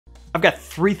I've got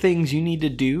 3 things you need to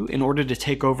do in order to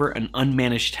take over an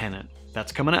unmanaged tenant.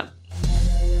 That's coming up.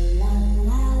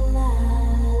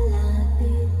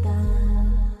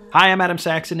 Hi, I'm Adam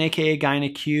Saxon, aka Guy in a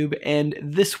Cube, and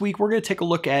this week we're going to take a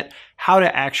look at how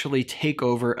to actually take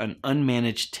over an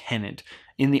unmanaged tenant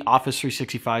in the Office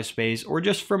 365 space, or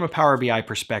just from a Power BI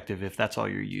perspective if that's all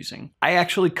you're using. I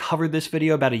actually covered this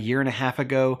video about 1.5 years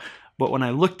ago, but when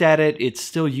I looked at it, it's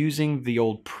still using the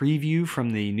old preview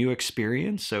from the new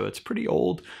experience, so it's pretty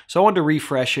old. So I wanted to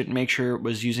refresh it and make sure it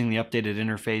was using the updated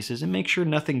interfaces and make sure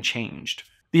nothing changed.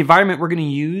 The environment we're going to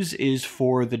use is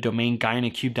for the domain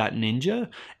guyinacube.ninja,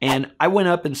 and I went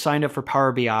up and signed up for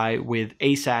Power BI with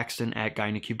asaxton at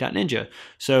guyinacube.ninja.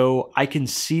 So I can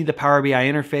see the Power BI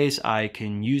interface, I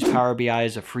can use Power BI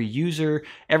as a free user,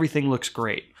 everything looks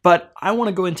great. But I want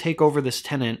to go and take over this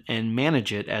tenant and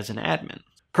manage it as an admin.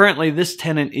 Currently, this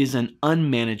tenant is an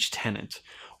unmanaged tenant.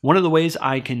 One of the ways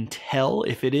I can tell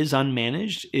if it is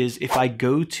unmanaged is if I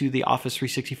go to the Office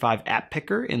 365 app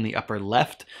picker in the upper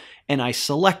left, and I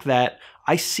select that,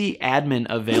 I see admin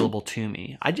available to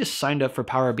me. I just signed up for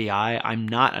Power BI. I'm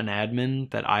not an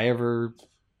admin that I ever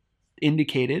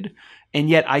indicated, and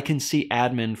yet I can see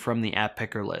admin from the app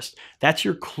picker list. That's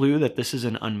your clue that this is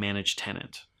an unmanaged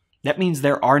tenant. That means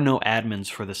there are no admins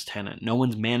for this tenant. No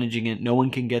one's managing it. No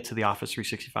one can get to the Office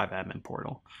 365 admin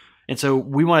portal. And so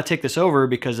we want to take this over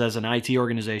because as an IT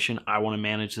organization, I want to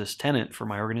manage this tenant for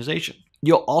my organization.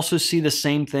 You'll also see the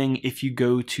same thing if you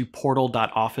go to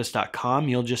portal.office.com.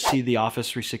 You'll just see the Office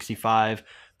 365,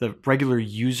 the regular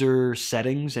user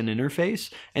settings and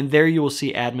interface, and there you will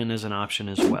see admin as an option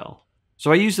as well.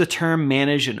 So I use the term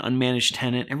manage and unmanaged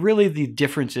tenant, and really the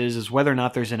difference is whether or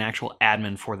not there's an actual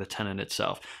admin for the tenant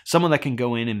itself. Someone that can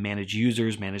go in and manage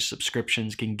users, manage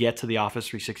subscriptions, can get to the Office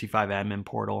 365 admin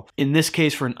portal. In this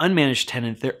case, for an unmanaged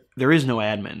tenant, there is no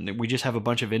admin. We just have a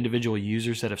bunch of individual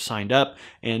users that have signed up,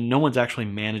 and no one's actually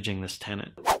managing this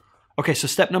tenant. Okay, so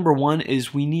step number 1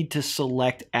 is we need to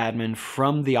select admin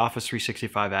from the Office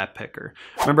 365 app picker.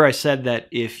 Remember I said that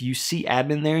if you see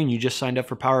admin there and you just signed up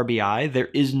for Power BI, there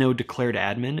is no declared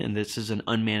admin and this is an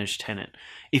unmanaged tenant.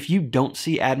 If you don't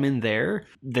see admin there,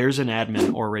 there's an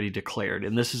admin already declared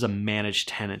and this is a managed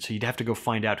tenant. So you'd have to go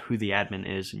find out who the admin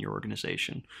is in your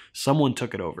organization. Someone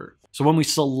took it over. So when we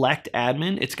select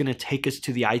admin, it's going to take us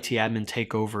to the IT admin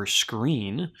takeover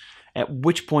screen, at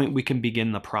which point we can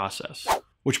begin the process.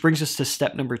 Which brings us to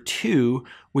step number 2,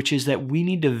 which is that we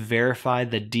need to verify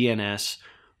the DNS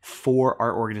for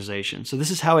our organization. So this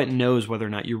is how it knows whether or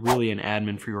not you're really an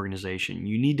admin for your organization.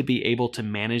 You need to be able to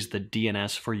manage the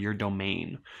DNS for your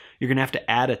domain. You're going to have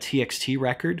to add a TXT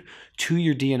record to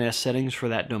your DNS settings for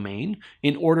that domain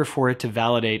in order for it to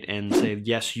validate and say,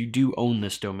 yes, you do own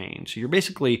this domain. So you're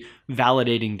basically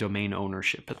validating domain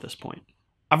ownership at this point.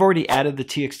 I've already added the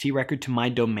TXT record to my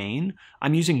domain.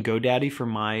 I'm using GoDaddy for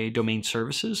my domain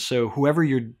services, so whoever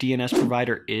your DNS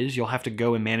provider is, you'll have to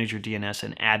go and manage your DNS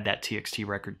and add that TXT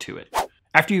record to it.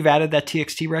 After you've added that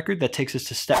TXT record, that takes us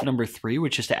to step number 3,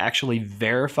 which is to actually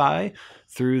verify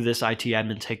through this IT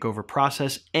admin takeover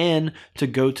process and to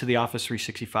go to the Office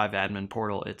 365 admin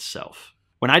portal itself.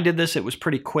 When I did this, it was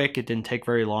pretty quick. It didn't take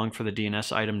very long for the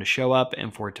DNS item to show up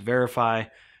and for it to verify.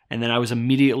 And then I was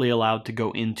immediately allowed to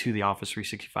go into the Office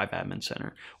 365 Admin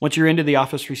Center. Once you're into the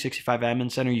Office 365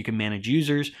 Admin Center, you can manage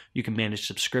users, you can manage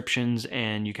subscriptions,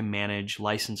 and you can manage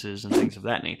licenses and things of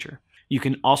that nature. You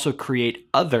can also create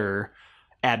other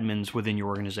admins within your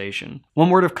organization. One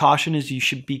word of caution is you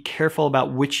should be careful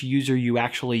about which user you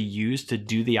actually use to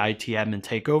do the IT admin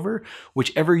takeover.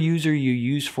 Whichever user you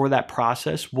use for that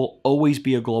process will always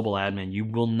be a global admin. You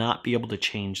will not be able to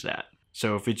change that.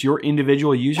 So if it's your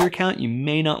individual user account, you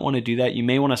may not want to do that. You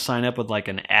may want to sign up with like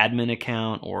an admin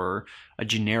account or a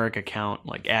generic account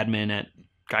like admin at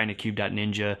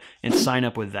guyinacube.ninja and sign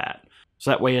up with that.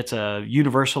 So that way it's a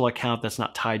universal account that's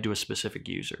not tied to a specific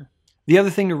user. The other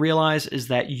thing to realize is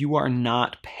that you are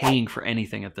not paying for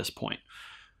anything at this point.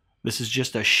 This is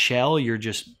just a shell. You're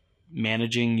just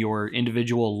managing your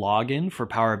individual login for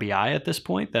Power BI at this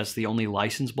point. That's the only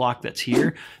license block that's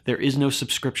here. There is no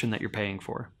subscription that you're paying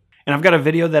for. And I've got a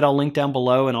video that I'll link down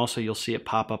below, and also you'll see it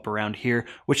pop up around here,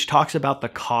 which talks about the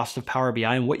cost of Power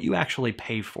BI and what you actually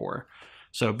pay for.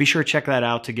 So be sure to check that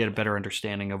out to get a better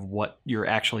understanding of what you're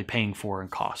actually paying for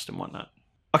and cost and whatnot.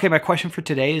 Okay, my question for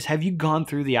today is, have you gone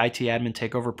through the IT admin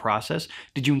takeover process?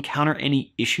 Did you encounter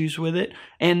any issues with it?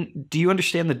 And do you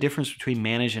understand the difference between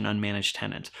managed and unmanaged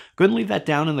tenants? Go ahead and leave that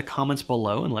down in the comments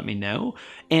below and let me know.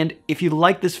 And if you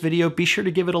like this video, be sure to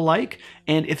give it a like.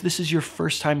 And if this is your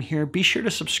first time here, be sure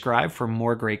to subscribe for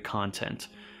more great content.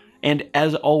 And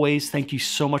as always, thank you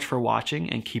so much for watching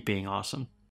and keep being awesome.